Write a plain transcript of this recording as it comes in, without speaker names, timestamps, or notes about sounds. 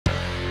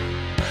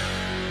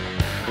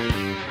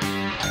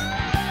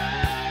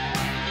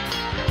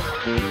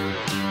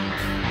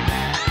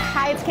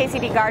Hi, it's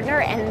Kasey-Dee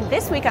Gardner, and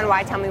this week on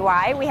Why Tell Me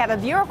Why, we have a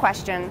viewer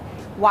question.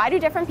 Why do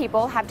different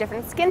people have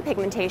different skin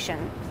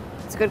pigmentation?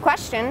 It's a good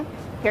question.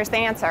 Here's the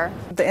answer.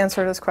 The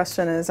answer to this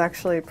question is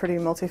actually pretty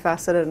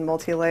multifaceted and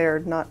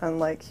multi-layered, not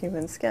unlike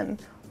human skin.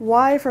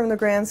 Why, from the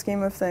grand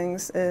scheme of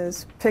things,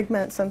 is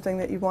pigment something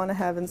that you want to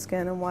have in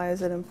skin, and why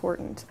is it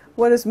important?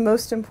 What is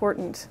most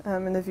important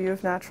in the view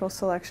of natural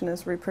selection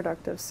is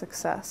reproductive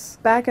success.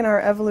 Back in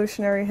our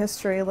evolutionary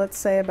history, let's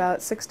say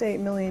about 6 to 8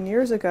 million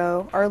years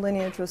ago, our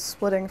lineage was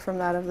splitting from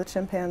that of the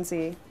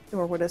chimpanzee,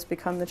 or what has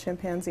become the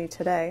chimpanzee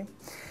today.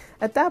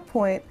 At that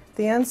point,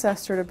 the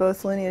ancestor to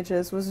both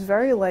lineages was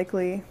very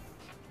likely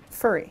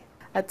furry.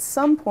 At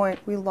some point,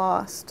 we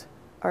lost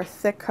our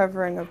thick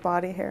covering of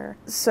body hair.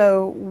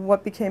 So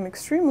what became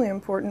extremely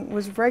important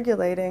was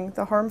regulating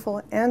the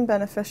harmful and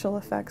beneficial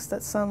effects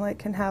that sunlight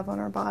can have on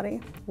our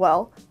body.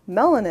 Well,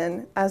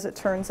 melanin, as it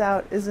turns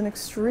out, is an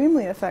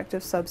extremely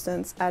effective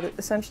substance at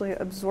essentially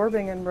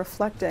absorbing and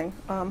reflecting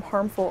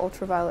harmful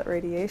ultraviolet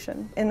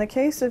radiation. In the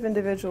case of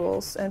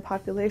individuals and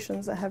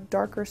populations that have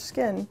darker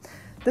skin,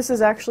 this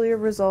is actually a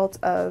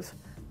result of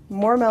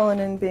more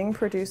melanin being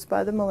produced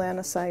by the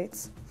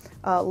melanocytes,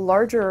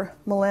 larger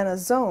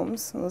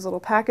melanosomes, those little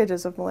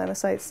packages of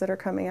melanocytes that are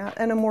coming out,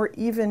 and a more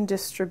even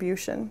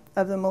distribution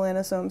of the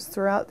melanosomes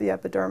throughout the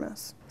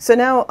epidermis. So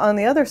now on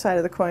the other side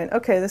of the coin,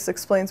 okay, this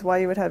explains why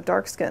you would have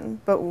dark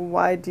skin, but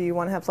why do you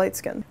want to have light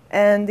skin?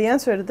 And the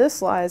answer to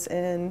this lies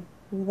in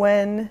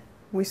when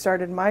we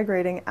started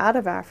migrating out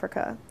of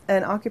Africa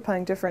and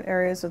occupying different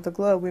areas of the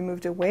globe. We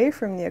moved away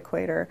from the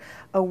equator,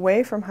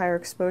 away from higher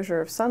exposure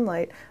of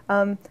sunlight,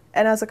 and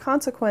as a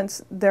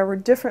consequence, there were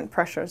different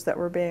pressures that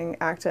were being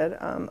acted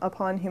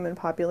upon human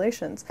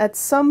populations. At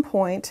some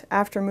point,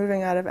 after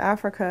moving out of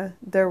Africa,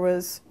 there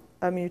was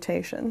a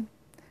mutation,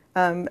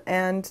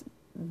 and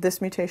this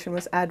mutation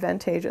was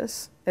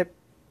advantageous. It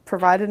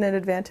provided an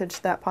advantage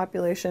to that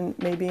population,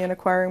 maybe in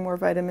acquiring more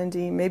vitamin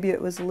D, maybe it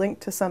was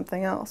linked to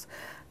something else.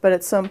 But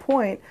at some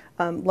point,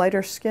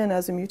 lighter skin,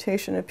 as a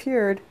mutation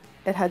appeared,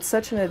 it had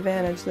such an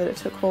advantage that it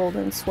took hold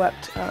and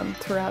swept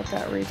throughout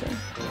that region.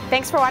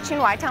 Thanks for watching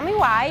Why Tell Me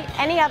Why.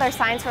 Any other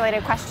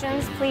science-related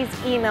questions, please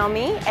email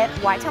me at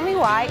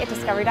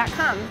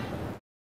whytellmewhy@discovery.com.